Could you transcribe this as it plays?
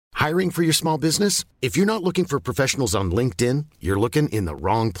Hiring for your small business? If you're not looking for professionals on LinkedIn, you're looking in the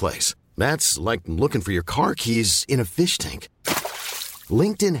wrong place. That's like looking for your car keys in a fish tank.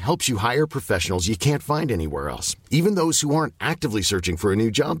 LinkedIn helps you hire professionals you can't find anywhere else, even those who aren't actively searching for a new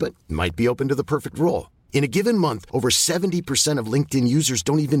job but might be open to the perfect role. In a given month, over 70% of LinkedIn users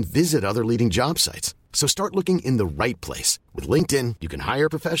don't even visit other leading job sites. So start looking in the right place. With LinkedIn, you can hire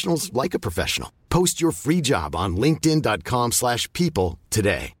professionals like a professional. Post your free job on linkedin.com/people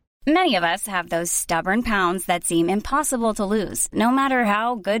today. Many of us have those stubborn pounds that seem impossible to lose, no matter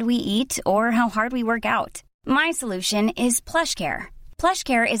how good we eat or how hard we work out. My solution is PlushCare.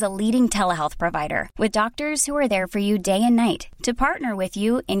 PlushCare is a leading telehealth provider with doctors who are there for you day and night to partner with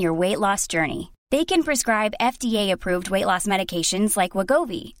you in your weight loss journey. They can prescribe FDA-approved weight loss medications like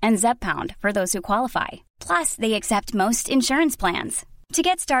Wegovy and Zepbound for those who qualify. Plus, they accept most insurance plans. To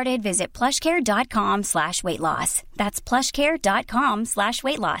get started, visit plushcare.com/weightloss. That's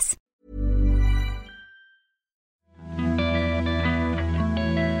plushcare.com/weightloss.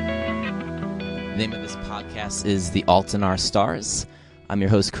 The name of this podcast is The Altanar Stars. I'm your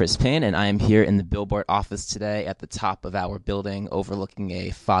host, Chris Payne, and I am here in the Billboard office today at the top of our building overlooking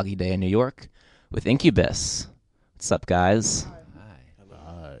a foggy day in New York with Incubus. What's up, guys? Hi.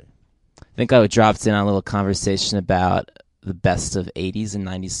 I think I dropped in on a little conversation about the best of 80s and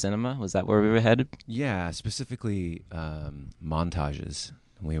 90s cinema. Was that where we were headed? Yeah, specifically montages.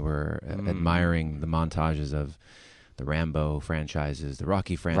 We were admiring the montages of the Rambo franchises, the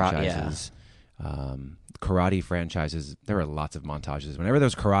Rocky franchises, karate franchises. There were lots of montages. Whenever there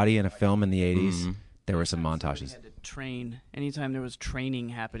was karate in a film in the 80s, there were some montages. Train anytime there was training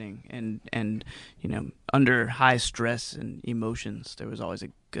happening and you know, under high stress and emotions, there was always a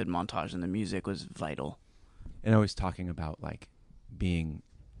good montage, and the music was vital. And always talking about like being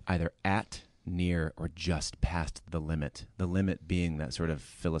either at, near, or just past the limit being that sort of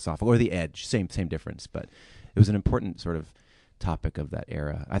philosophical, or the edge, same difference, but it was an important sort of topic of that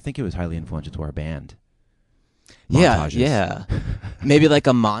era. I think it was highly influential to our band. Montages. Yeah. Maybe like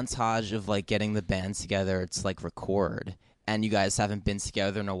a montage of like getting the band together to like record, and you guys haven't been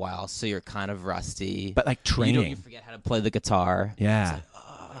together in a while, so you're kind of rusty. But like training. You forget how to play the guitar. Yeah.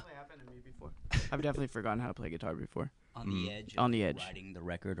 That happened to me before. I've definitely forgotten how to play guitar before. On the edge. On the edge. Writing the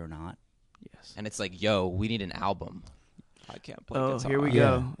record or not. Yes. And it's like, yo, we need an album. I can't play guitar. Here we Yeah,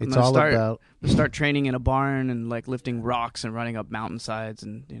 go. it's all about start training in a barn and like lifting rocks and running up mountainsides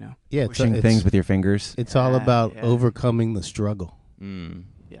and, you know. Pushing things with your fingers. It's all about overcoming the struggle.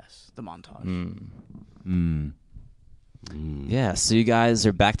 Yes, the montage. Yeah, so you guys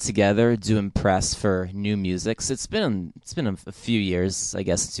are back together doing press for new music. So it's been a few years, I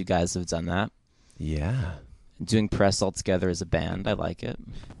guess, since you guys have done that. Yeah. Doing press all together as a band. I like it.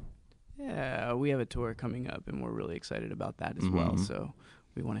 Yeah, we have a tour coming up, and we're really excited about that as well. So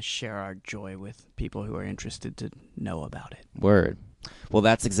we want to share our joy with people who are interested to know about it. Word. Well,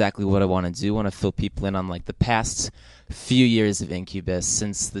 that's exactly what I want to do. I want to fill people in on like the past few years of Incubus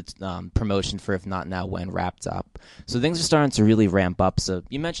since the promotion for If Not Now When wrapped up. So things are starting to really ramp up. So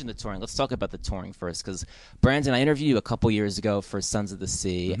you mentioned the touring. Let's talk about the touring first, because Brandon, I interviewed you a couple years ago for Sons of the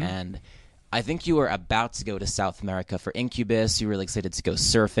Sea, and I think you were about to go to South America for Incubus. You were really excited to go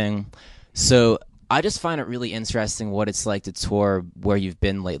surfing. So I just find it really interesting what it's like to tour where you've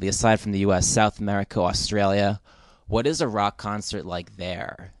been lately, aside from the U.S., South America, Australia. What is a rock concert like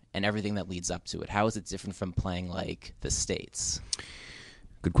there and everything that leads up to it? How is it different from playing like the States?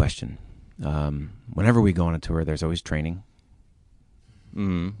 Good question. Whenever we go on a tour, there's always training.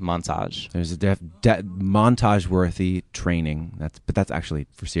 Montage. There's a montage-worthy training. That's actually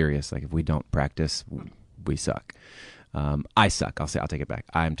for serious. Like if we don't practice, we suck. I suck. I'll take it back.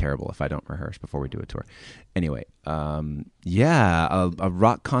 I'm terrible if I don't rehearse before we do a tour. Anyway, a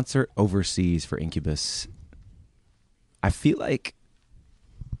rock concert overseas for Incubus. I feel like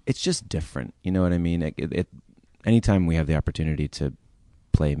it's just different. You know what I mean? Anytime we have the opportunity to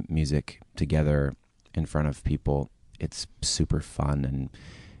play music together in front of people, it's super fun and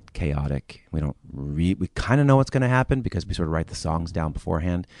chaotic. We kind of know what's going to happen because we sort of write the songs down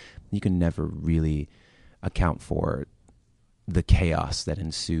beforehand. You can never really account for the chaos that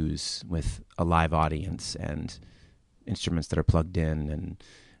ensues with a live audience and instruments that are plugged in and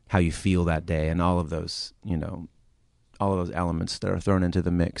how you feel that day and all of those, all of those elements that are thrown into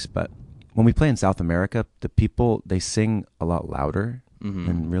the mix. But when we play in South America, the people, they sing a lot louder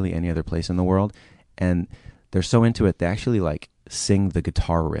than really any other place in the world. And they're so into it, they actually like sing the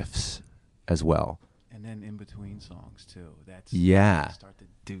guitar riffs as well. And then in between songs too. That's yeah. Start to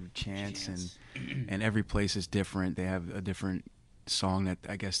do chants. And every place is different. They have a different song that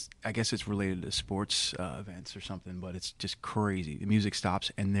I guess it's related to sports events or something, but it's just crazy. The music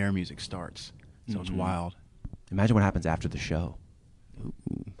stops and their music starts, so it's wild. Imagine what happens after the show.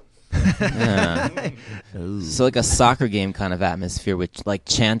 Yeah. So like a soccer game kind of atmosphere, with like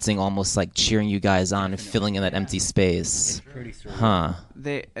chanting, almost like cheering you guys on and filling in that empty space. Pretty surreal. Huh.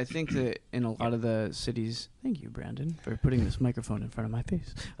 I think that in a lot of the cities, thank you, Brandon, for putting this microphone in front of my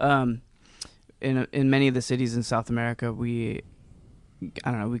face. In many of the cities in South America, we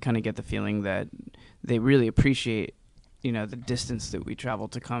kind of get the feeling that they really appreciate, the distance that we travel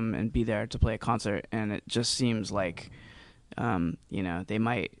to come and be there to play a concert, and it just seems like, they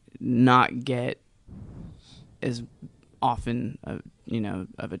might not get as often,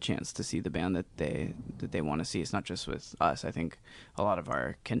 of a chance to see the band that they want to see. It's not just with us. I think a lot of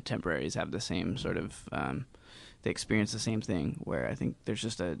our contemporaries have the same sort of, they experience the same thing, where I think there's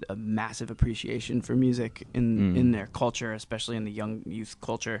just a massive appreciation for music in their culture, especially in the young youth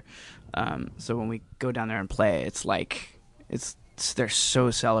culture. So when we go down there and play, it's like they're so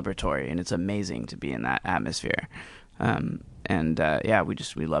celebratory, and it's amazing to be in that atmosphere.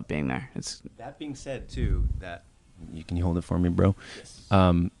 We love being there. That being said, too, can you hold it for me, bro?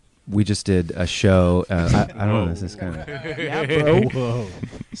 Yes. We just did a show. I don't know. This is kind of yeah, bro. Whoa.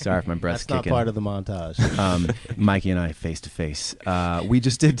 Sorry if my breath's That's kicking. not part of the montage. Mikey and I face to face. We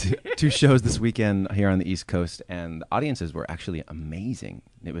just did two shows this weekend here on the East Coast, and the audiences were actually amazing.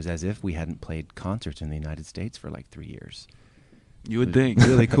 It was as if we hadn't played concerts in the United States for like 3 years. You would It was think.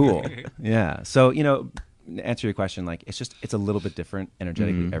 really cool. Yeah. So to answer your question, like it's a little bit different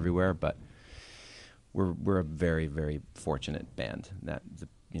energetically everywhere, but we're a very, very fortunate band that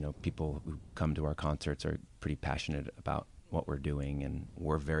people who come to our concerts are pretty passionate about what we're doing, and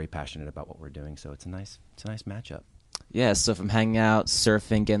we're very passionate about what we're doing. So it's a nice matchup. Yeah, so from hanging out,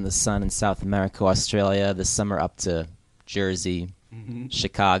 surfing, getting the sun in South America, Australia, this summer up to Jersey,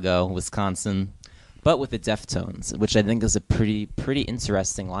 Chicago, Wisconsin, but with the Deftones, which I think is a pretty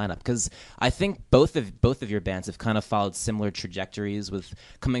interesting lineup, because I think both of your bands have kind of followed similar trajectories, with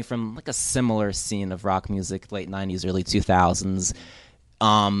coming from like a similar scene of rock music, late 90s, early 2000s,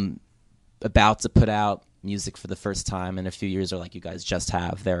 about to put out music for the first time in a few years, or like you guys just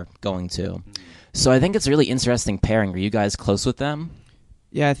have, they're going to. So I think it's a really interesting pairing. Are you guys close with them?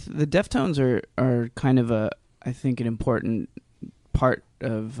 Yeah, the Deftones are kind of I think an important part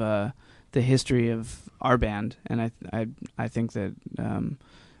of the history of our band, and I think that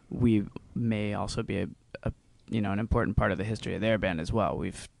we may also be an important part of the history of their band as well.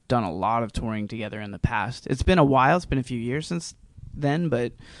 We've done a lot of touring together in the past. It's been a while. It's been a few years since then,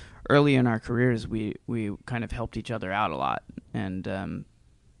 but early in our careers, we kind of helped each other out a lot, and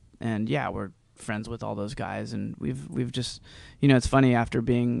we're friends with all those guys, and we've just, it's funny, after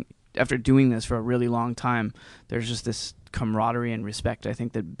doing this for a really long time, there's just this camaraderie and respect, I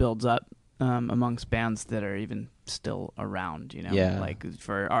think, that builds up amongst bands that are even still around, Yeah. like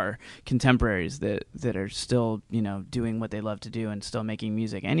for our contemporaries that are still, doing what they love to do and still making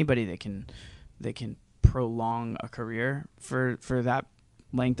music. Anybody that can prolong a career for that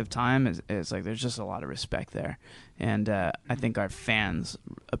length of time is like, there's just a lot of respect there, and I think our fans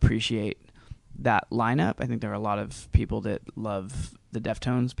appreciate that lineup. I think there are a lot of people that love the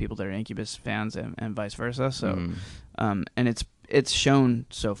Deftones, people that are Incubus fans, and vice versa. So, and it's shown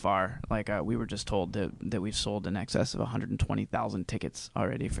so far. Like we were just told that we've sold in excess of 120,000 tickets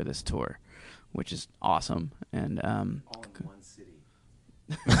already for this tour, which is awesome. And All in one city.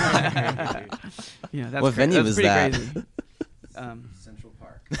 That's What venue that's was pretty that? crazy. Central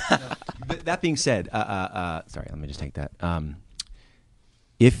Park. But that being said, sorry, let me just take that.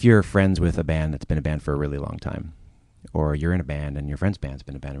 If you're friends with a band that's been a band for a really long time, or you're in a band and your friend's band's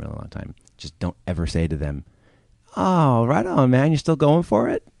been a band a really long time, just don't ever say to them, "Oh, right on, man, you're still going for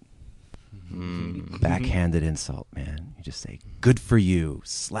it?" Backhanded insult, man. You just say, "Good for you,"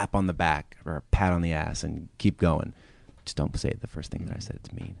 slap on the back or a pat on the ass, and keep going. Just don't say the first thing that I said.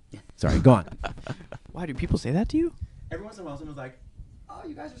 It's mean. Sorry, go on. Why do people say that to you? Every once in a while, someone's like, "Oh,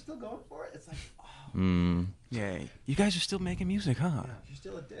 you guys are still going for it?" It's like, "Oh, Yeah, you guys are still making music, huh? you're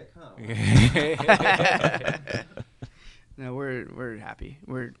still a dick, huh?" No, we're happy.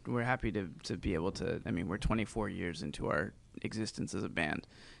 We're happy to be able to. I mean, we're 24 years into our existence as a band,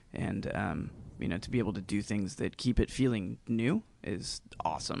 and to be able to do things that keep it feeling new is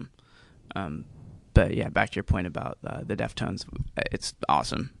awesome. But yeah, back to your point about the Deftones, it's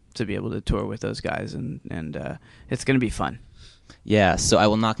awesome to be able to tour with those guys, and it's going to be fun. Yeah, so I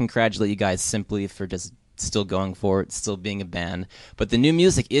will not congratulate you guys simply for just still going for it, still being a band. But the new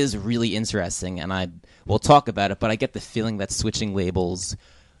music is really interesting, and we'll talk about it, but I get the feeling that switching labels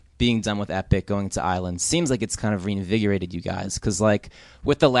being done with Epic, going to Island, seems like it's kind of reinvigorated you guys. Because, like,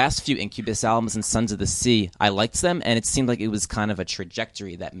 with the last few Incubus albums and Sons of the Sea, I liked them, and it seemed like it was kind of a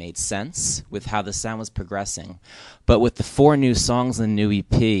trajectory that made sense with how the sound was progressing. But with the 4 new songs and the new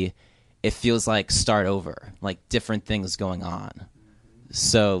EP, it feels like start over, like different things going on.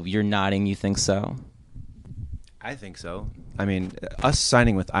 So you're nodding, you think so? I think so. I mean, us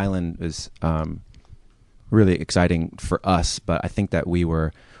signing with Island is really exciting for us, but I think that we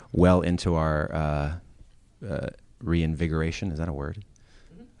were well into our reinvigoration. Is that a word?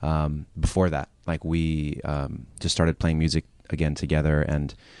 Before that, like we just started playing music again together,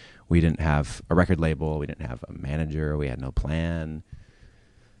 and we didn't have a record label, we didn't have a manager, we had no plan.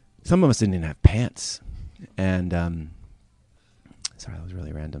 Some of us didn't even have pants, and sorry, that was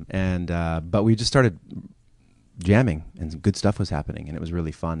really random. And but we just started jamming, and good stuff was happening, and it was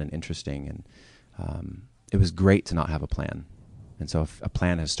really fun and interesting, and it was great to not have a plan. And so a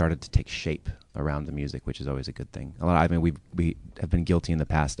plan has started to take shape around the music, which is always a good thing. I mean, we have been guilty in the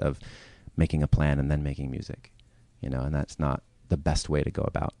past of making a plan and then making music, and that's not the best way to go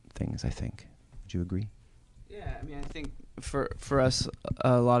about things, I think. Would you agree? Yeah, I mean, I think for us,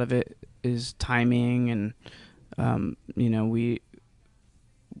 a lot of it is timing, and we,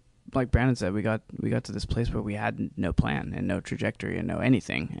 like Brandon said, we got to this place where we had no plan and no trajectory and no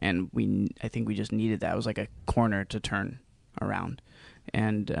anything, and I think we just needed that. It was like a corner to turn around,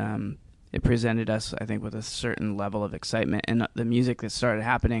 and it presented us, I think, with a certain level of excitement. And the music that started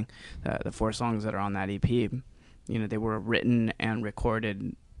happening, the 4 songs that are on that EP, they were written and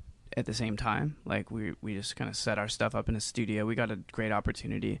recorded at the same time. Like we just kind of set our stuff up in a studio. We got a great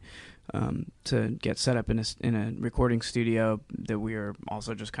opportunity to get set up in a recording studio that we were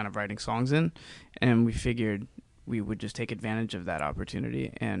also just kind of writing songs in, and we figured we would just take advantage of that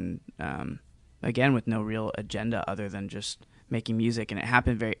opportunity, and again, with no real agenda other than just making music. And it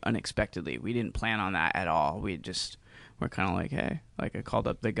happened very unexpectedly. We didn't plan on that at all. We're kind of like, hey, like I called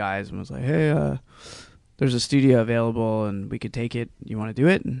up the guys and was like, hey, there's a studio available and we could take it. You want to do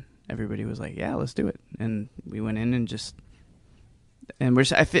it? And everybody was like, yeah, let's do it. And we went in and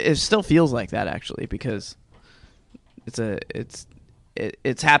it still feels like that, actually, because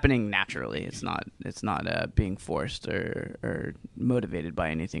it's happening naturally. It's not being forced or motivated by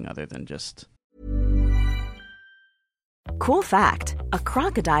anything other than just. Cool fact, a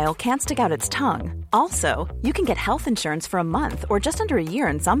crocodile can't stick out its tongue. Also, you can get health insurance for a month or just under a year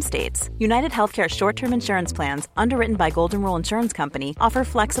in some states. United Healthcare short-term insurance plans, underwritten by Golden Rule Insurance Company, offer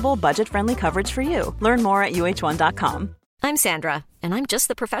flexible, budget-friendly coverage for you. Learn more at UH1.com. I'm Sandra, and I'm just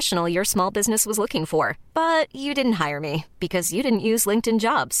the professional your small business was looking for. But you didn't hire me because you didn't use LinkedIn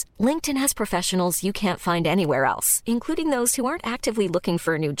Jobs. LinkedIn has professionals you can't find anywhere else, including those who aren't actively looking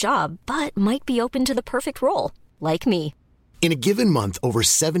for a new job, but might be open to the perfect role, like me. In a given month, over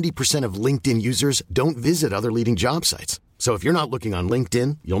 70% of LinkedIn users don't visit other leading job sites. So if you're not looking on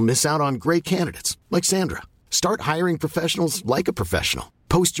LinkedIn, you'll miss out on great candidates like Sandra. Start hiring professionals like a professional.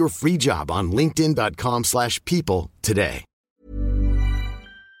 Post your free job on linkedin.com/people today.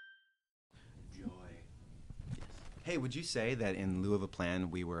 Hey, would you say that in lieu of a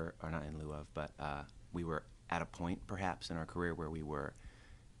plan, we were at a point perhaps in our career where we were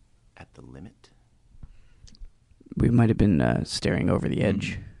at the limit? We might have been staring over the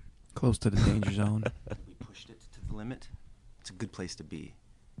edge. Close to the danger zone. We pushed it to the limit. It's a good place to be.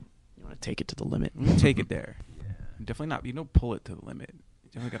 You want to take it to the limit. Take it there. Yeah. Definitely not. You don't pull it to the limit. You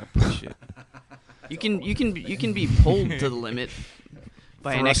definitely got to push it. You can be pulled to the limit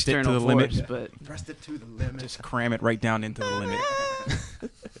by an external force, but pressed it to the limit. Just cram it right down into the limit.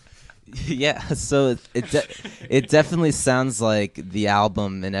 Yeah, so it definitely sounds like the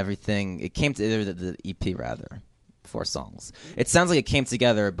album and everything. It came to the EP rather, 4 songs. It sounds like it came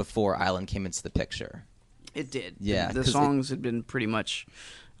together before Island came into the picture. It did. Yeah, the songs had been pretty much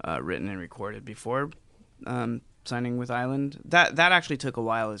written and recorded before signing with Island. That actually took a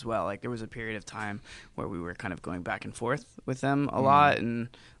while as well. Like there was a period of time where we were kind of going back and forth with them a lot, and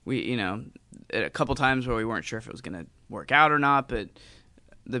we, a couple times where we weren't sure if it was going to work out or not, but.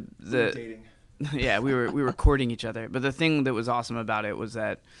 Yeah, we were courting each other. But the thing that was awesome about it was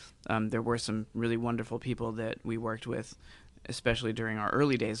that there were some really wonderful people that we worked with, especially during our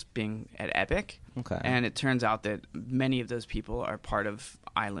early days being at Epic. Okay. And it turns out that many of those people are part of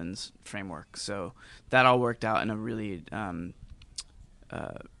Island's framework. So that all worked out in a really in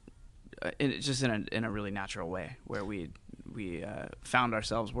a really natural way, where we found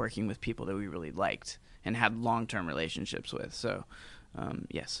ourselves working with people that we really liked and had long-term relationships with. So.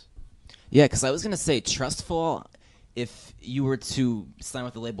 Yes. Yeah, because I was going to say Trustful, if you were to sign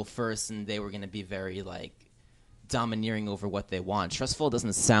with the label first and they were going to be very, domineering over what they want. Trustful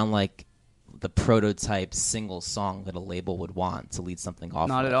doesn't sound like the prototype single song that a label would want to lead something off.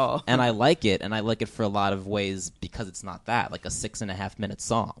 Not with. at all. And I like it, and I like it for a lot of ways because it's not that, like a 6.5 minute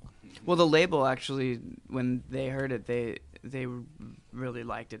song. Well, the label actually, when they heard it, they really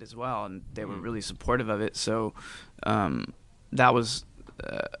liked it as well, and they were really supportive of it. So that was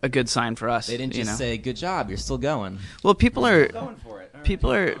a good sign for us. They didn't just say, "Good job, you're still going." Well, people are going for it.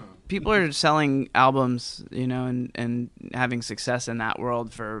 People are selling albums, and having success in that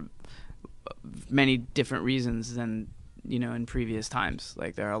world for many different reasons than in previous times.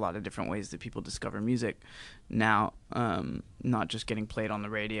 Like, there are a lot of different ways that people discover music now, not just getting played on the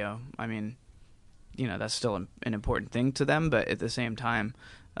radio. I mean, that's still an important thing to them, but at the same time,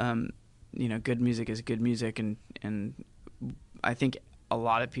 good music is good music, and I think a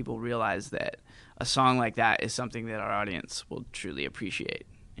lot of people realize that a song like that is something that our audience will truly appreciate.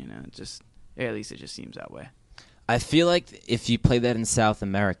 At least it just seems that way. I feel like if you play that in South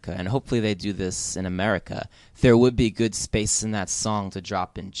America, and hopefully they do this in America, there would be good space in that song to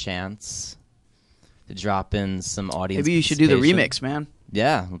drop in chants, to drop in some audience. Maybe you should do the remix, man.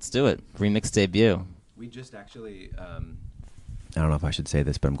 Yeah, let's do it. Remix debut. We just actually, I don't know if I should say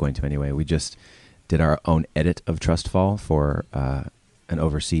this, but I'm going to anyway. We just did our own edit of Trustfall for an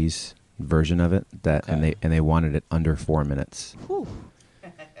overseas version of it, and they wanted it under 4 minutes. Whew.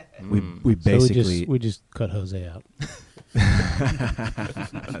 We basically so we just cut Jose out.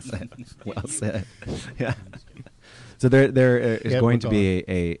 Well said. Yeah. So there is going to be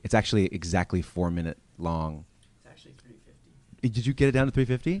it's actually exactly 4 minute long. It's actually 350. Did you get it down to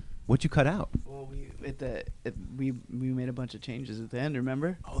 350? What'd you cut out? Well, we made a bunch of changes at the end.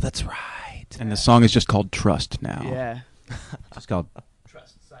 Remember? Oh, that's right. And the song is just called Trust now. Yeah. It's called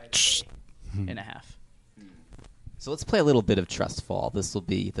Trust side and a half. So let's play a little bit of Trustfall. This will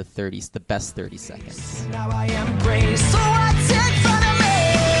be the best 30 seconds. Now I am grace, so what's in front of me?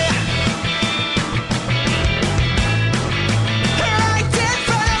 Right in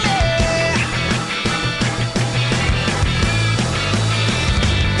front of me.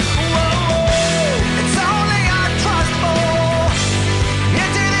 Whoa, it's only our trustful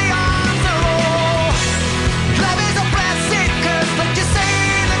into the arms of all. Love is a blessing, 'cause like you say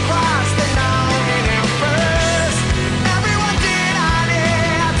the cross, then now in your first. Everyone did on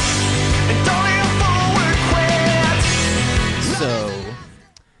it, and only a forward quit. So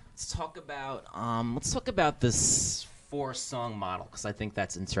let's talk about this 4-song model, because I think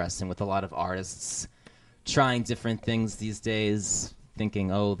that's interesting with a lot of artists trying different things these days,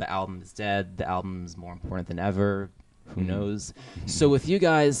 thinking, oh, the album is dead, the album is more important than ever, who knows. So with you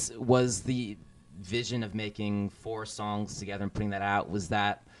guys, was the vision of making 4 songs together and putting that out, was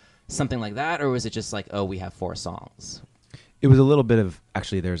that something like that, or was it just like, oh, we have 4 songs? It was a little bit of,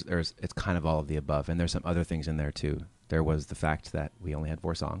 actually, it's kind of all of the above, and there's some other things in there too. There was the fact that we only had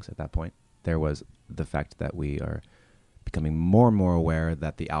 4 songs at that point. There was the fact that we are becoming more and more aware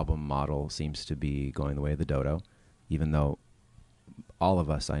that the album model seems to be going the way of the dodo, even though all of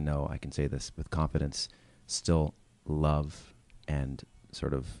us, I know, I can say this with confidence, still love and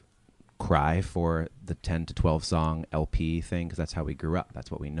sort of cry for the 10 to 12 song LP thing, because that's how we grew up. That's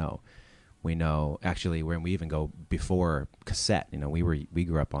what we know. We know, actually, when we even go before cassette, we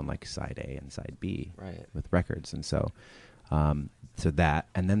grew up on like side A and side B, right, with records. And so that,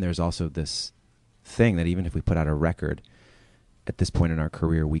 and then there's also this thing that even if we put out a record at this point in our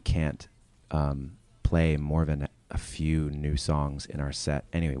career, we can't play more than a few new songs in our set.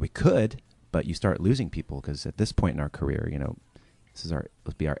 Anyway, we could, but you start losing people, because at this point in our career, let's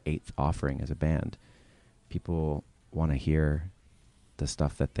be our 8th offering as a band. People want to hear the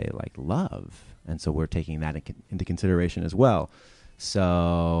stuff that they love, and so we're taking that into consideration as well.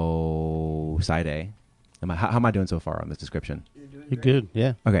 So side A, how am I doing so far on this description? You're good,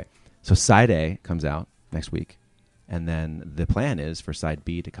 yeah. Okay, so side A comes out next week, and then the plan is for side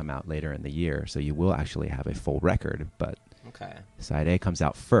B to come out later in the year, so you will actually have a full record, but okay, side A comes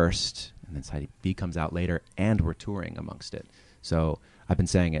out first, and then side B comes out later, and we're touring amongst it. So I've been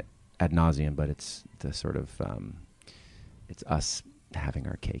saying it ad nauseum, but it's the sort of it's us having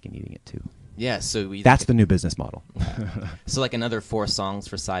our cake and eating it too. Yeah, so that's the new business model. So like another 4 songs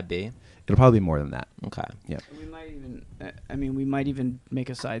for side B? It'll probably be more than that. Okay. Yeah. We might even make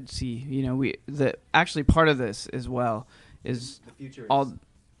a side C. Actually part of this as well is the future all is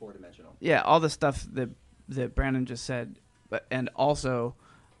 4-dimensional. Yeah, all the stuff that Brandon just said, and also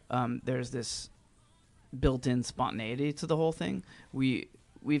there's this built-in spontaneity to the whole thing.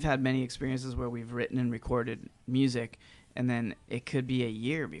 We've had many experiences where we've written and recorded music, and then it could be a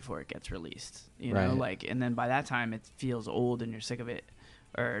year before it gets released, and then by that time it feels old and you're sick of it,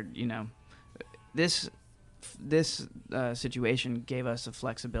 or this this situation gave us the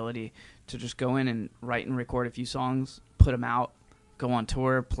flexibility to just go in and write and record a few songs, put them out, go on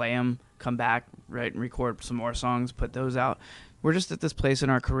tour, play them, come back, write and record some more songs, put those out. We're just at this place in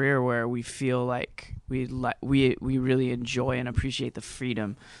our career where we feel like we really enjoy and appreciate the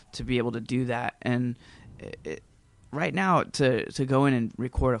freedom to be able to do that. And right now, to go in and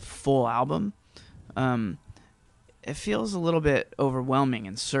record a full album, it feels a little bit overwhelming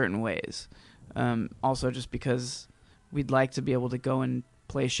in certain ways. Also, just because we'd like to be able to go and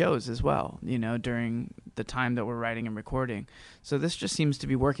play shows as well, during the time that we're writing and recording. So this just seems to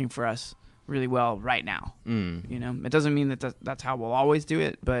be working for us really well right now. It doesn't mean that that's how we'll always do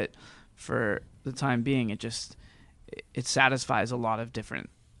it, but for the time being, it satisfies a lot of different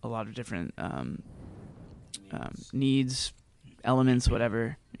needs, elements,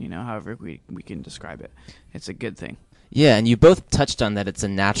 whatever, however we can describe it. It's a good thing. Yeah, and you both touched on that it's a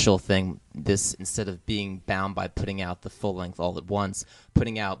natural thing, this, instead of being bound by putting out the full length all at once,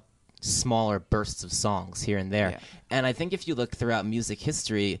 putting out smaller bursts of songs here and there. Yeah. And I think if you look throughout music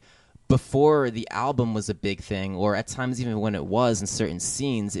history, before the album was a big thing, or at times even when it was in certain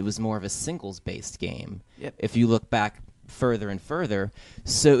scenes, it was more of a singles-based game. Yep. If you look back further and further.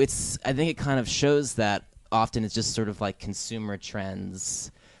 So I think it kind of shows that often it's just sort of like consumer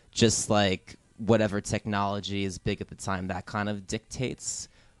trends, just like whatever technology is big at the time, that kind of dictates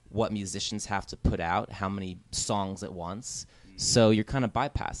what musicians have to put out, how many songs at once. So you're kind of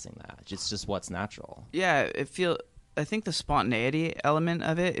bypassing that. It's just what's natural. Yeah, I think the spontaneity element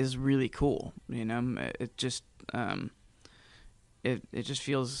of it is really cool. It just it just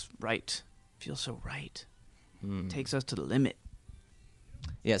feels right. Feels so right. Takes us to the limit.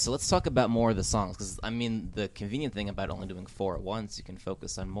 Yeah, so let's talk about more of the songs, because the convenient thing about only doing 4 at once, you can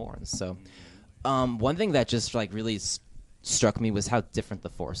focus on more. And so one thing that just really struck me was how different the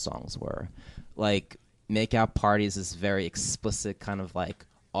 4 songs were. Like, Make Out Parties is very explicit, kind of like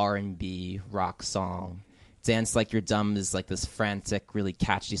R&B rock song. Dance Like You're Dumb is like this frantic, really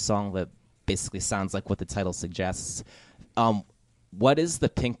catchy song that basically sounds like what the title suggests. What is the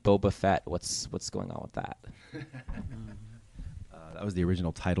Pink Boba Fett? What's going on with that? That was the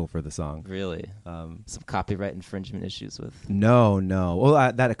original title for the song. Really? Some copyright infringement issues with? No.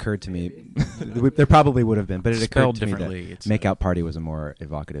 Well, that occurred to me. There probably would have been, but it occurred Spelled to me differently. that Make Out Party was a more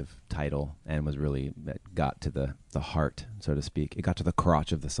evocative title and was really, that got to the heart, so to speak. It got to the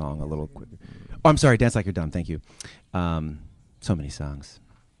crotch of the song a little quicker. Oh, I'm sorry, Dance Like You're Dumb. Thank you. So many songs.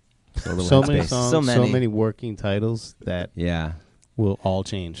 So many songs, So many. so many working titles that will all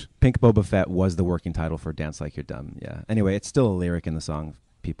change. Pink Boba Fett was the working title for Dance Like You're Dumb, yeah. Anyway, it's still a lyric in the song.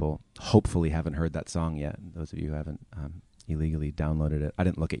 People hopefully haven't heard that song yet. Those of you who haven't illegally downloaded it. I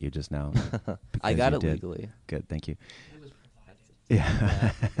didn't look at you just now. I got you it did. legally. Good, thank you.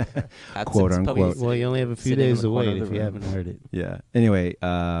 Yeah. Quote unquote. Well, you only have a few Sitting in days the to corner wait of if the you room. haven't heard it. Yeah. Anyway,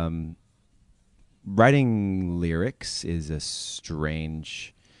 writing lyrics is a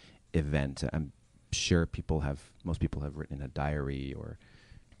strange event. I'm sure most people have written in a diary or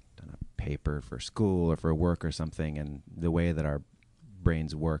done a paper for school or for work or something, and the way that our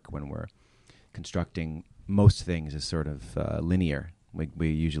brains work when we're constructing most things is sort of linear. We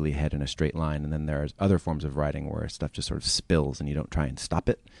usually head in a straight line, and then there's other forms of writing where stuff just sort of spills and you don't try and stop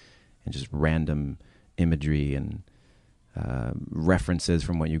it, and just random imagery and references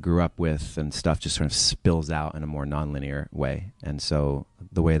from what you grew up with and stuff just sort of spills out in a more nonlinear way. And so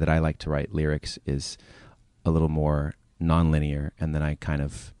the way that I like to write lyrics is a little more nonlinear, and then I kind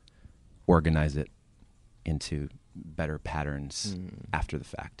of organize it into better patterns after the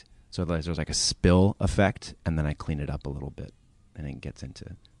fact. So there's like a spill effect, and then I clean it up a little bit, and it gets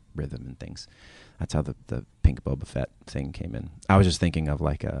into rhythm and things. That's how the Pink Boba Fett thing came in. I was just thinking of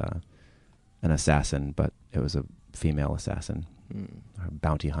like an assassin, but it was a female assassin, or a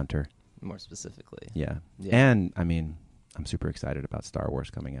bounty hunter. More specifically. Yeah. And, I'm super excited about Star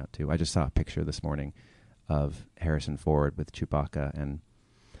Wars coming out, too. I just saw a picture this morning of Harrison Ford with Chewbacca and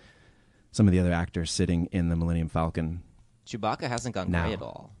some of the other actors sitting in the Millennium Falcon. Chewbacca hasn't gone gray at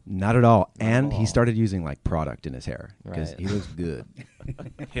all. Not at all. Not and at he all. started using like product in his hair because Right. he looks good.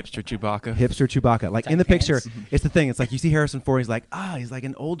 Hipster Chewbacca. Hipster Chewbacca. Like Tight in the pants. picture, it's the thing. It's like you see Harrison Ford. He's like, he's like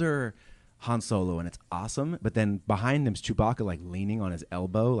an older Han Solo, and it's awesome. But then behind him's Chewbacca, like leaning on his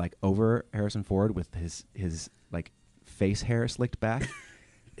elbow, like over Harrison Ford with his like face hair slicked back.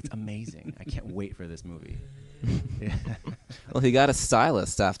 It's amazing. I can't wait for this movie. Yeah. Well, he got a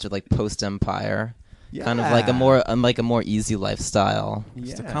stylist after like post Empire, kind of Yeah. like a more easy lifestyle.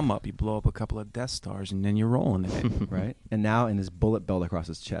 Just to come up, you blow up a couple of Death Stars, and then you're rolling in it. Right? And now in his bullet belt across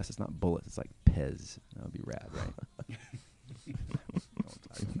his chest, it's not bullets, it's like Pez. That would be rad, right?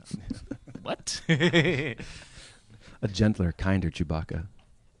 What? A gentler, kinder Chewbacca.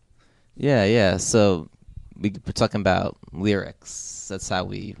 Yeah. So we're talking about lyrics. That's how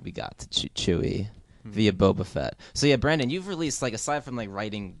we got to Chewie via Boba Fett. So yeah, Brandon, you've released, like, aside from like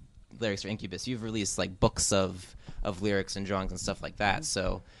writing lyrics for Incubus, you've released like books of lyrics and drawings and stuff like that.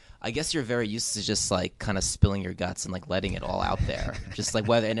 So I guess you're very used to just like kind of spilling your guts and like letting it all out there, just like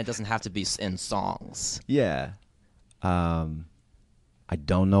and it doesn't have to be in songs. Yeah. I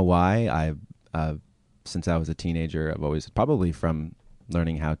don't know why. Since I was a teenager, I've always, probably from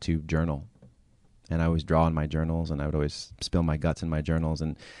learning how to journal. And I always draw in my journals, and I would always spill my guts in my journals.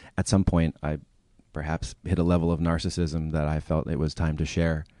 And at some point, I perhaps hit a level of narcissism that I felt it was time to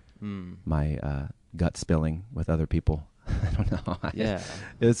share my gut spilling with other people. I don't know. Yeah.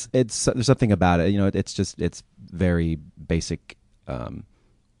 It's there's something about it. You know, it's very basic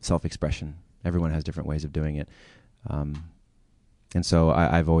self-expression. Everyone has different ways of doing it. And so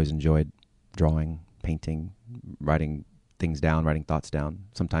I've always enjoyed drawing, painting, writing things down, writing thoughts down.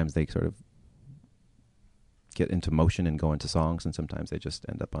 Sometimes they sort of get into motion and go into songs, and sometimes they just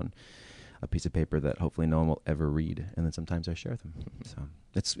end up on a piece of paper that hopefully no one will ever read. And then sometimes I share them. So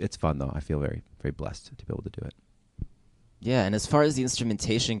it's fun, though. I feel very, very blessed to be able to do it. Yeah, and as far as the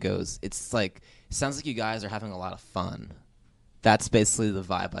instrumentation goes, it's like, it sounds like you guys are having a lot of fun. That's basically the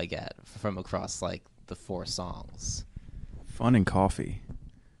vibe I get from across like the 4 songs. Fun and coffee.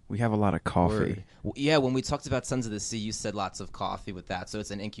 We have a lot of coffee. Word. Yeah, when we talked about Sons of the Sea, you said lots of coffee with that. So it's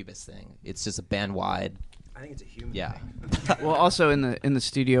an Incubus thing. It's just a band-wide. I think it's a human thing. Well, also in the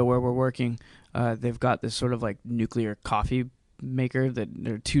studio where we're working, they've got this sort of like nuclear coffee maker that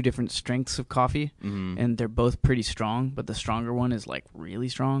there are 2 different strengths of coffee, and they're both pretty strong, but the stronger one is like really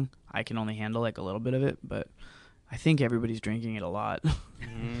strong. I can only handle like a little bit of it, but I think everybody's drinking it a lot.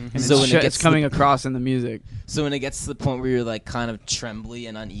 And So it's coming across in the music. So when it gets to the point where you're like kind of trembly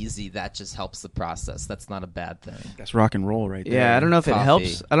and uneasy, that just helps the process. That's not a bad thing. That's rock and roll right there. Yeah, I don't know if it Coffee.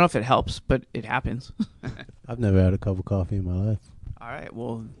 helps. I don't know if it helps, but it happens. I've never had a cup of coffee in my life. All right,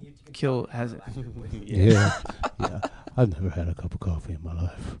 well, Kill has it. Yeah. I've never had a cup of coffee in my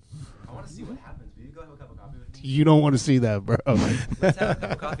life. I want to see what happens. Will you go have a cup of coffee with me? You don't want to see that, bro. Let's have a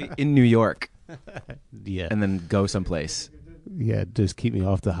cup of coffee in New York. Yeah. And then go someplace. Yeah, just keep me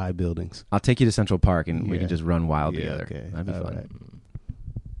off the high buildings. I'll take you to Central Park, and we Yeah. can just run wild Yeah, together. okay. That'd be All fun. right.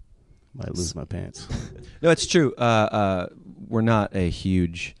 Might lose my pants. No, it's true. We're not a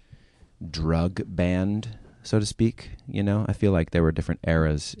huge drug band, so to speak. You know, I feel like there were different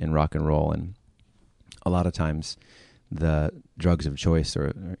eras in rock and roll, and a lot of times the drugs of choice,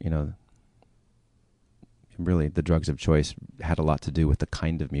 or you know, really the drugs of choice had a lot to do with the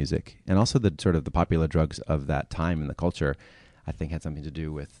kind of music, and also the sort of the popular drugs of that time in the culture, I think had something to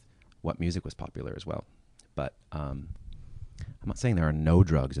do with what music was popular as well. But I'm not saying there are no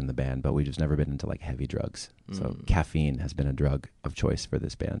drugs in the band, but we've just never been into like heavy drugs. So caffeine has been a drug of choice for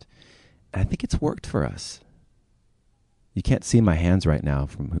this band. And I think it's worked for us. You can't see my hands right now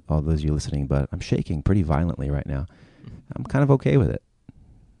from all those of you listening, but I'm shaking pretty violently right now. I'm kind of okay with it.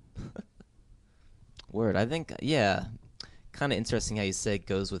 Word. I think, yeah, kind of interesting how you say it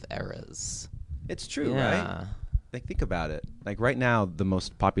goes with eras. It's true, Yeah. right? Like, think about it. Like, right now, the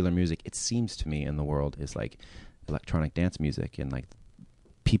most popular music, it seems to me, in the world is, like, electronic dance music. And, like,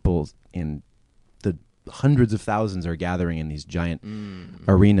 people in the hundreds of thousands are gathering in these giant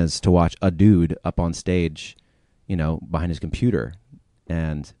arenas to watch a dude up on stage, you know, behind his computer.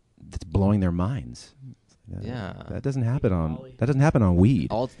 And it's blowing their minds. Yeah. That doesn't happen on weed.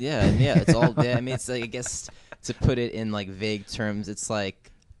 It's all. Yeah, I mean, it's like, I guess to put it in like vague terms, it's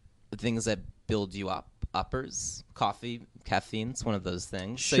like the things that build you up. Uppers, coffee, caffeine's one of those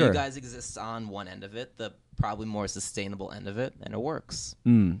things. So Sure. you guys exist on one end of it, the probably more sustainable end of it, and it works.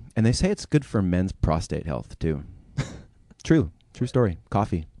 And they say it's good for men's prostate health too. True story.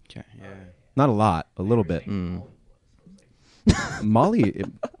 Coffee. Okay, yeah. Not a lot, a little bit. Molly,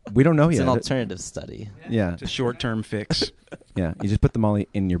 we don't know It's yet. an alternative study. Yeah, It's a short-term fix. yeah. You just put the Molly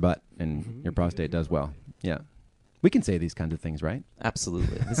in your butt, and your prostate does well. Yeah, we can say these kinds of things, right?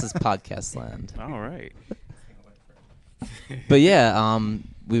 Absolutely. This is podcast land. All right. But yeah,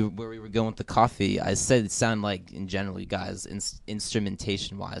 where we were going with the coffee, I said it sounded like, in general, you guys,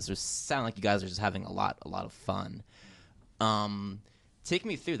 instrumentation-wise, it sound like you guys are just having a lot of fun. Take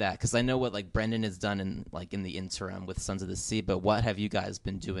me through that, because I know what like Brendan has done in the interim with Sons of the Sea, but what have you guys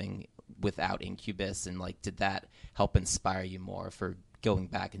been doing without Incubus, and like did that help inspire you more for going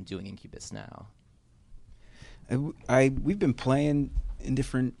back and doing Incubus now? We've been playing in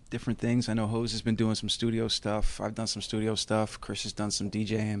different things. I know Hose has been doing some studio stuff. I've done some studio stuff. Chris has done some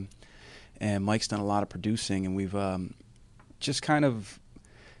DJing, and Mike's done a lot of producing. And we've just kind of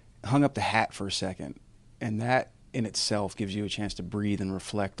hung up the hat for a second, and that in itself gives you a chance to breathe and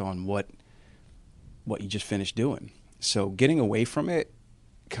reflect on what you just finished doing. So getting away from it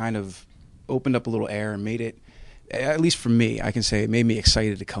kind of opened up a little air and made it, at least for me, I can say it made me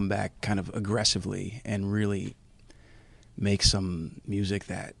excited to come back kind of aggressively and really make some music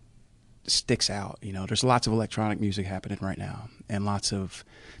that sticks out. You know, there's lots of electronic music happening right now and lots of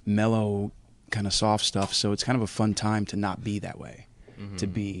mellow kind of soft stuff, so it's kind of a fun time to not be that way, to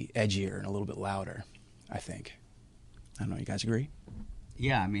be edgier and a little bit louder, I think. I don't know, you guys agree?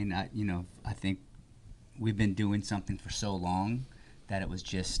 Yeah, I mean, I think we've been doing something for so long that it was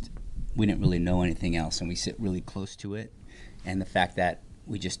just, we didn't really know anything else, and we sit really close to it. And the fact that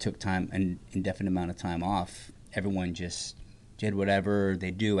we just took time, an indefinite amount of time off, everyone just did whatever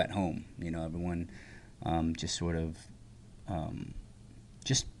they do at home. You know, everyone just sort of,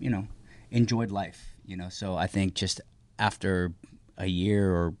 enjoyed life, you know. So I think just after a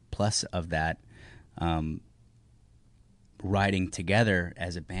year or plus of that, writing together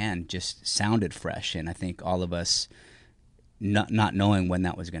as a band just sounded fresh. And I think all of us, not knowing when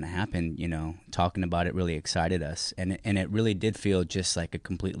that was going to happen, you know, talking about it really excited us. And it really did feel just like a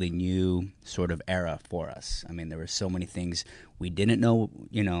completely new sort of era for us. I mean, there were so many things we didn't know,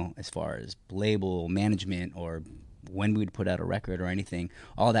 you know, as far as label management or when we'd put out a record or anything.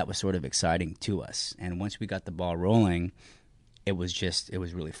 All that was sort of exciting to us. And once we got the ball rolling, it was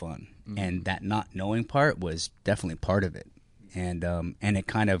really fun. And that not knowing part was definitely part of it. And it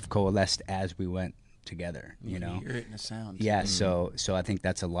kind of coalesced as we went together, you know. Hear it in the sound. Yeah, so I think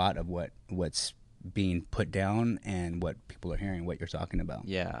that's a lot of what's being put down and what people are hearing, what you're talking about.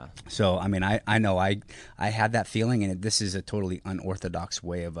 Yeah. So, I mean, I know I had that feeling, and this is a totally unorthodox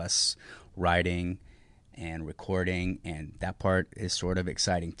way of us writing and recording, and that part is sort of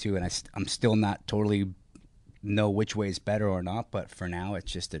exciting too. And I'm still not totally know which way is better or not, but for now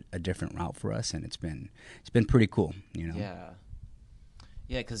it's just a different route for us, and it's been pretty cool, you know.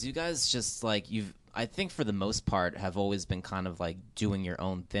 Yeah, because you guys just like I think for the most part have always been kind of like doing your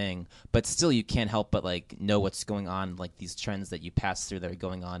own thing, but still you can't help but like know what's going on, like these trends that you pass through that are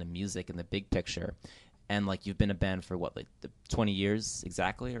going on in music in the big picture. And like you've been a band for what, like 20 years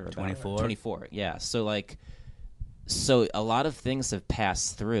exactly, or 24? 24, yeah. So a lot of things have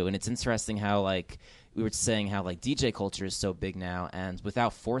passed through, and it's interesting how like we were saying how like DJ culture is so big now, and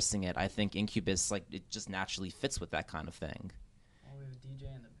without forcing it, I think Incubus, like, it just naturally fits with that kind of thing. We have a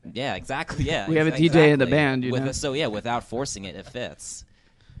DJ in the band. Yeah, exactly. Yeah, we have a DJ in the band. You know? So yeah, without forcing it, it fits.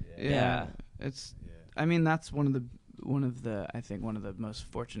 Yeah. It's. I mean, that's one of the I think one of the most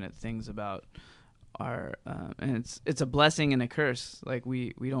fortunate things about our and it's a blessing and a curse. Like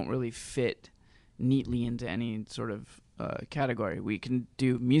we don't really fit neatly into any sort of category. We can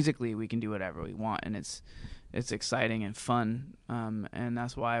do musically, we can do whatever we want, and it's exciting and fun. And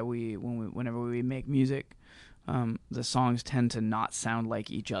that's why whenever we make music, the songs tend to not sound like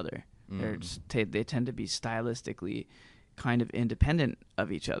each other. They tend to be stylistically kind of independent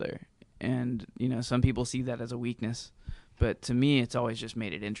of each other. And you know, some people see that as a weakness, but to me, it's always just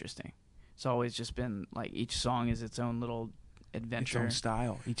made it interesting. It's always just been like each song is its own little adventure. Its own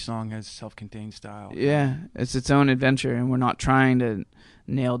style. Each song has self-contained style. Yeah, it's its own adventure, and we're not trying to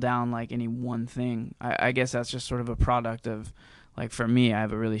nail down like any one thing. I guess that's just sort of a product of, like, for me, I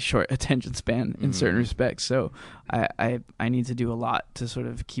have a really short attention span in certain respects, so I need to do a lot to sort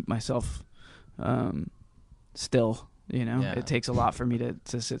of keep myself still. You know, It takes a lot for me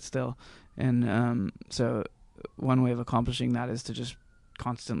to sit still, and so one way of accomplishing that is to just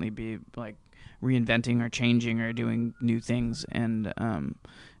constantly be like reinventing or changing or doing new things, and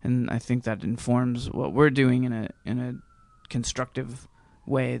I think that informs what we're doing in a constructive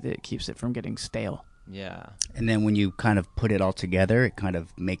way that keeps it from getting stale. Yeah. And then when you kind of put it all together, it kind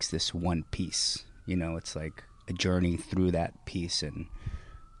of makes this one piece. You know, it's like a journey through that piece, and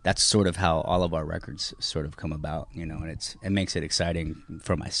that's sort of how all of our records sort of come about, you know, and it makes it exciting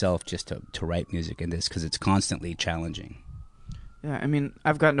for myself just to write music in this, because it's constantly challenging. Yeah, I mean,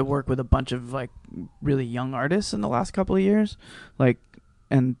 I've gotten to work with a bunch of like really young artists in the last couple of years, like,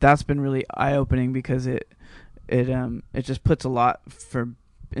 and that's been really eye-opening because it just puts a lot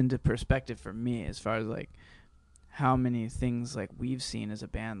into perspective for me as far as like how many things like we've seen as a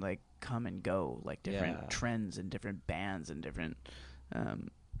band like come and go, like different trends and different bands and different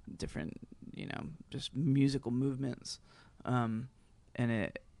you know, just musical movements, and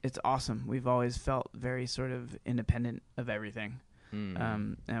it's awesome. We've always felt very sort of independent of everything.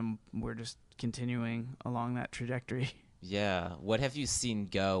 And we're just continuing along that trajectory. Yeah. What have you seen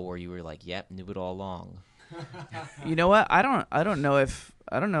go where you were like, yep, knew it all along? You know what? I don't know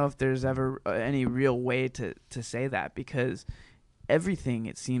if there's ever any real way to say that, because everything,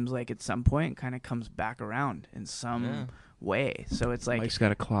 it seems like at some point kind of comes back around in some way. So it's like Mike's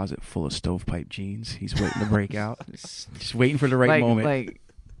got a closet full of stovepipe jeans. He's waiting to break out. Just waiting for the right moment. Like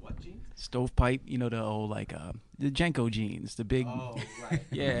what jeans? Stovepipe, you know, the old the Jenko jeans, the big. Oh, right.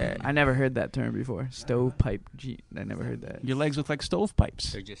 Yeah. I never heard that term before. Stovepipe jean. I never heard that. Your legs look like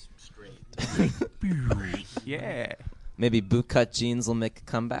stovepipes. They're just straight. Yeah. Maybe bootcut jeans will make a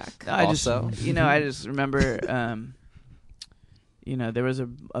comeback. I also, just remember, there was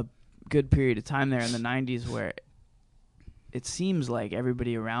a good period of time there in the 90s where it seems like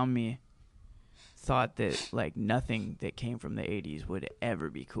everybody around me thought that like nothing that came from the 80s would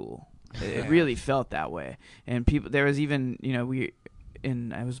ever be cool. It really felt that way. And there was even,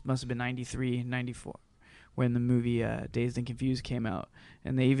 must have been 93, 94 when the movie Dazed and Confused came out,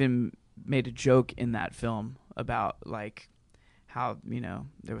 and they even made a joke in that film about like how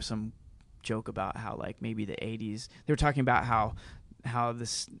there was some joke about how like maybe the 80s, they were talking about how the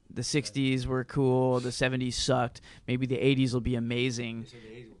 60s were cool, the 70s sucked, maybe the 80s will be amazing. So the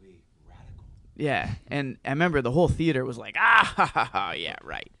 80s will be radical. Yeah, and I remember the whole theater was like, yeah,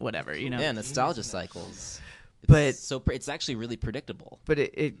 right, whatever, Yeah, nostalgia cycles. It's actually really predictable. But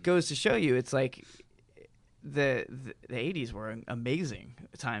it goes to show you, it's like the 80s were an amazing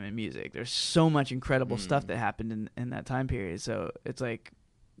time in music. There's so much incredible stuff that happened in that time period. So it's like,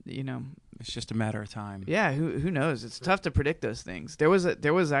 it's just a matter of time. Yeah, who knows? It's tough to predict those things. There was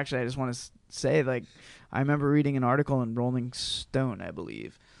actually, I just want to say, like, I remember reading an article in Rolling Stone, I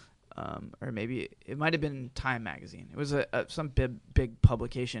believe, or maybe it might have been Time magazine. It was some big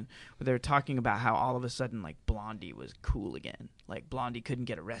publication where they were talking about how all of a sudden, like, Blondie was cool again. Like, Blondie couldn't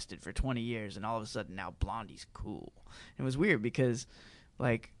get arrested for 20 years, and all of a sudden now Blondie's cool. And it was weird because,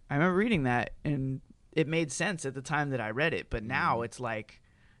 like, I remember reading that, and it made sense at the time that I read it, but now it's like,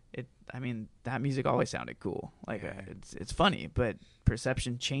 that music always sounded cool. Like, it's funny, but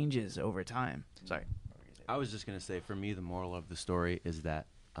perception changes over time. Sorry. I was just going to say, for me, the moral of the story is that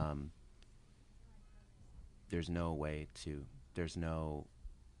there's no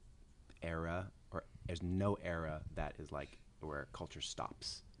era that is like where culture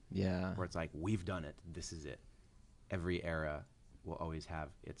stops. Yeah. Where it's like, we've done it. This is it. Every era will always have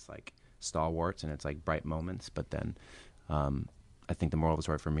its like stalwarts and its like bright moments. But then I think the moral of the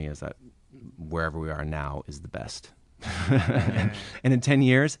story for me is that wherever we are now is the best. And in 10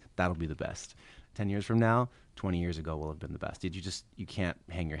 years, that'll be the best. 10 years from now, 20 years ago will have been the best. You can't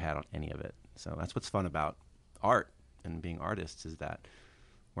hang your hat on any of it. So that's what's fun about art and being artists, is that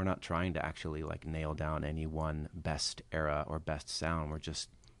we're not trying to actually like nail down any one best era or best sound. We're just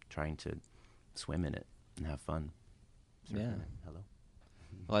trying to swim in it and have fun. Yeah. Hello.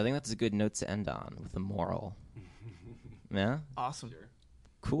 Well, I think that's a good note to end on, with a moral. Yeah? Awesome. Sure.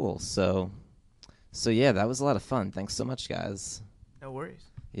 Cool. So yeah, that was a lot of fun. Thanks so much, guys. No worries.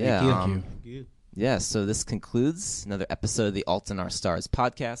 Yeah. Thank you. Yeah, so this concludes another episode of the Alt in Our Stars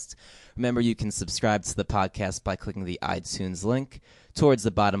podcast. Remember, you can subscribe to the podcast by clicking the iTunes link towards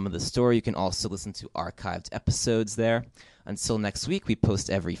the bottom of the story. You can also listen to archived episodes there. Until next week, we post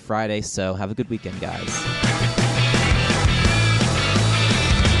every Friday, so have a good weekend, guys.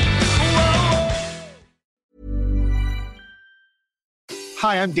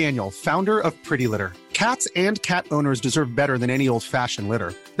 Hi, I'm Daniel, founder of Pretty Litter. Cats and cat owners deserve better than any old-fashioned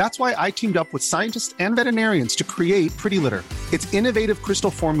litter. That's why I teamed up with scientists and veterinarians to create Pretty Litter. Its innovative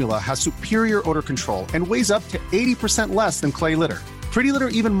crystal formula has superior odor control and weighs up to 80% less than clay litter. Pretty Litter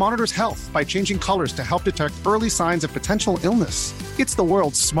even monitors health by changing colors to help detect early signs of potential illness. It's the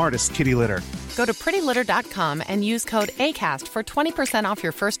world's smartest kitty litter. Go to prettylitter.com and use code ACAST for 20% off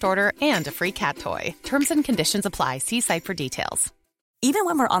your first order and a free cat toy. Terms and conditions apply. See site for details. Even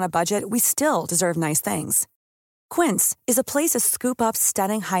when we're on a budget, we still deserve nice things. Quince is a place to scoop up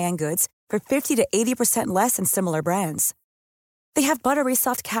stunning high-end goods for 50 to 80% less than similar brands. They have buttery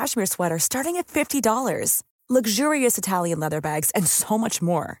soft cashmere sweaters starting at $50, luxurious Italian leather bags, and so much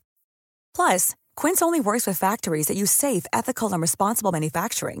more. Plus, Quince only works with factories that use safe, ethical, and responsible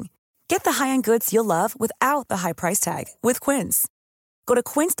manufacturing. Get the high-end goods you'll love without the high price tag with Quince. Go to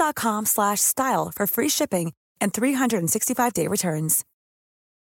quince.com/style for free shipping and 365-day returns.